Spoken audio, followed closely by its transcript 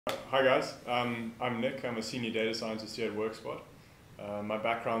Hi guys, I'm Nick. I'm a senior data scientist here at Werkspot. My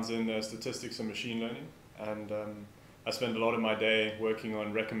background's in statistics and machine learning, and I spend a lot of my day working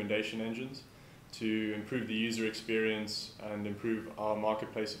on recommendation engines to improve the user experience and improve our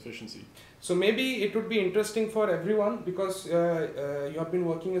marketplace efficiency. So maybe it would be interesting for everyone because you have been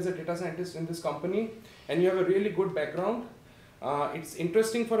working as a data scientist in this company and you have a really good background. It's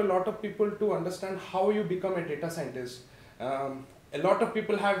interesting for a lot of people to understand how you become a data scientist. A lot of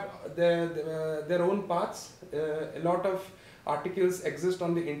people have their own paths. A lot of articles exist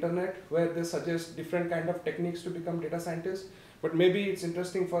on the internet where they suggest different kind of techniques to become data scientists. But maybe it's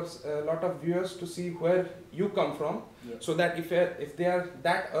interesting for a lot of viewers to see where you come from, Yeah. so that if they are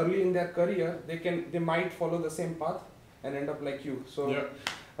that early in their career, they might follow the same path and end up like you. So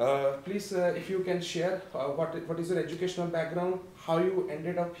Yeah. please, if you can share what is your educational background, how you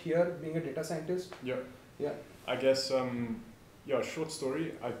ended up here being a data scientist. Yeah. I guess short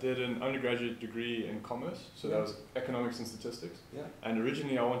story. I did an undergraduate degree in commerce, so that was economics and statistics. Yeah. And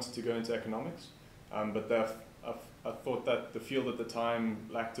originally I wanted to go into economics, but I thought that the field at the time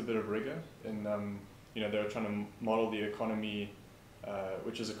lacked a bit of rigor in, they were trying to model the economy,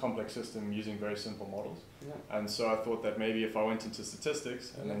 which is a complex system using very simple models. Yeah. And so I thought that maybe if I went into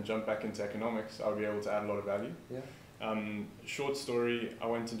statistics and then jumped back into economics, I would be able to add a lot of value. Yeah. Short story, I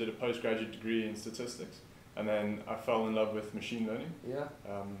went and did a postgraduate degree in statistics, and then I fell in love with machine learning. Yeah.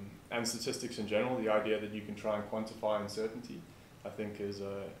 And statistics in general. The idea that you can try and quantify uncertainty, I think, is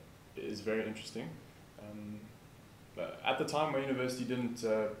very interesting. But at the time, my university didn't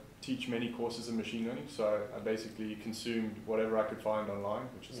teach many courses in machine learning, so I basically consumed whatever I could find online,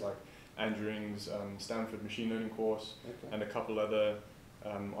 which is like Andrew Ng's Stanford machine learning course, and a couple other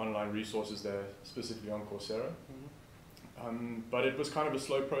online resources there, specifically on Coursera. But it was kind of a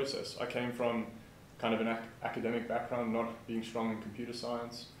slow process. I came from kind of an academic background, not being strong in computer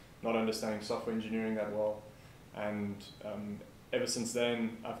science, not understanding software engineering that well, and ever since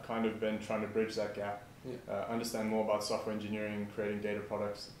then, I've kind of been trying to bridge that gap. Understand more about software engineering, creating data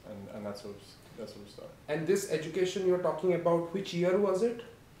products, and that sort of stuff. And this education you're talking about, which year was it?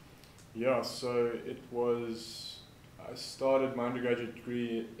 Yeah, so I started my undergraduate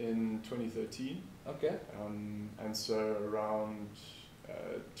degree in 2013. Okay. And so around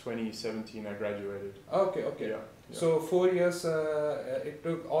 2017 I graduated. Okay. Yeah. So 4 years it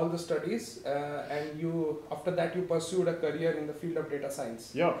took all the studies, and after that you pursued a career in the field of data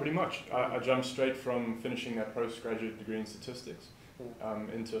science. Yeah, pretty much. I jumped straight from finishing that postgraduate degree in statistics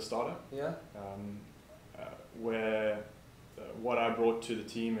into a startup. Yeah. Where what I brought to the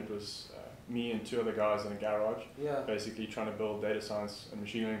team, it was me and two other guys in a garage, basically trying to build data science and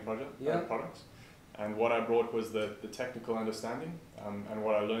machine learning products. And what I brought was the technical understanding, and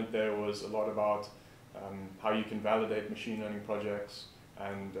what I learned there was a lot about how you can validate machine learning projects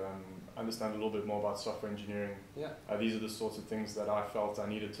and understand a little bit more about software engineering. These are the sorts of things that I felt I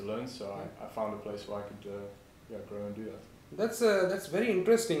needed to learn, so I found a place where I could grow and do that. That's very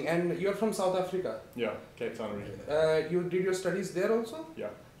interesting. And you're from South Africa? Yeah, Cape Town region. You did your studies there also? Yeah.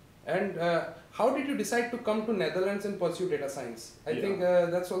 And how did you decide to come to Netherlands and pursue data science? I think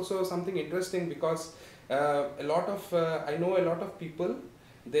that's also something interesting because I know a lot of people,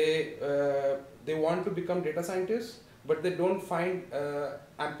 they want to become data scientists, but they don't find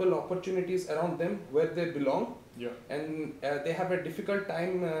ample opportunities around them where they belong. And they have a difficult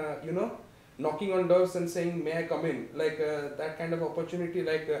time, knocking on doors and saying, may I come in? Like that kind of opportunity,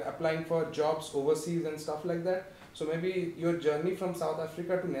 like applying for jobs overseas and stuff like that. So maybe your journey from South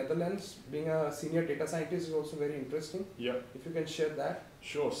Africa to Netherlands, being a senior data scientist, is also very interesting. Yeah. If you can share that.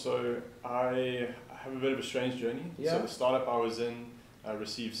 Sure. So I have a bit of a strange journey. So the startup I was in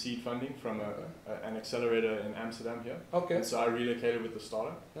received seed funding from an accelerator in Amsterdam here. Okay. And so I relocated with the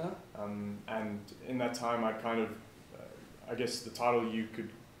startup. Yeah. And in that time, I kind of, I guess the title you could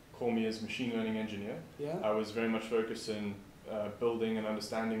call me as machine learning engineer. Yeah. I was very much focused in building and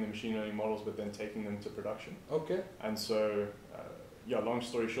understanding the machine learning models, but then taking them to production. Okay. And so, long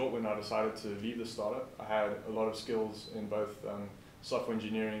story short, when I decided to leave the startup, I had a lot of skills in both software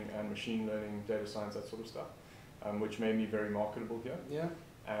engineering and machine learning, data science, that sort of stuff, which made me very marketable here. Yeah.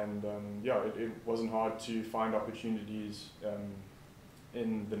 And it wasn't hard to find opportunities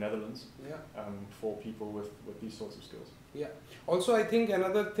in the Netherlands for people with these sorts of skills. Yeah. Also, I think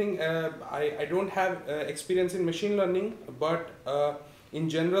another thing, I don't have experience in machine learning, but in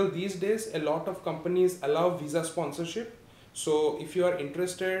general these days a lot of companies allow visa sponsorship. So if you are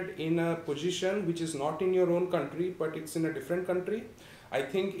interested in a position which is not in your own country but it's in a different country, I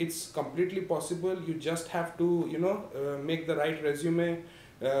think it's completely possible. You just have to make the right resume,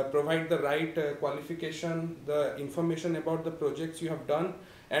 provide the right qualification, the information about the projects you have done,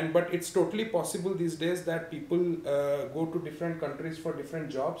 but it's totally possible these days that people go to different countries for different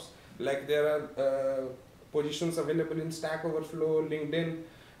jobs. Like there are positions available in Stack Overflow, LinkedIn,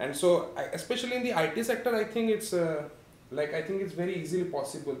 and so especially in the IT sector, I think it's I think it's very easily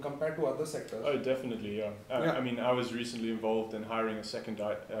possible compared to other sectors. Oh, definitely, yeah. Yeah. I mean, I was recently involved in hiring a second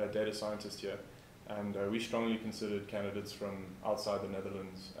data scientist here, and we strongly considered candidates from outside the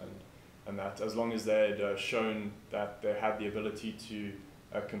Netherlands, and that as long as they'd shown that they had the ability to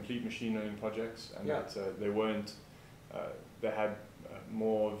complete machine learning projects, and Yeah. that they weren't, they had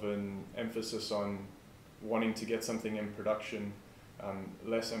more of an emphasis on wanting to get something in production,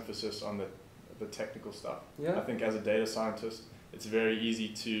 less emphasis on the technical stuff. Yeah. I think as a data scientist, it's very easy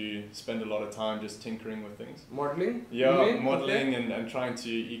to spend a lot of time just tinkering with things. Modeling? Yeah, modeling and trying to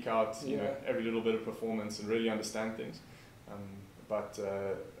eke out Yeah. every little bit of performance and really understand things. But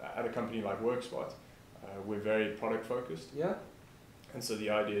at a company like Werkspot, we're very product focused. Yeah. And so the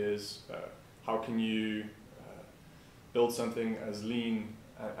idea is how can you build something as lean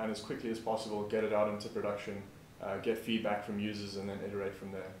and as quickly as possible, get it out into production, get feedback from users, and then iterate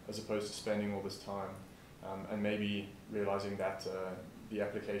from there, as opposed to spending all this time and maybe realizing that the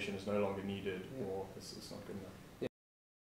application is no longer needed, Yeah. or it's not good enough.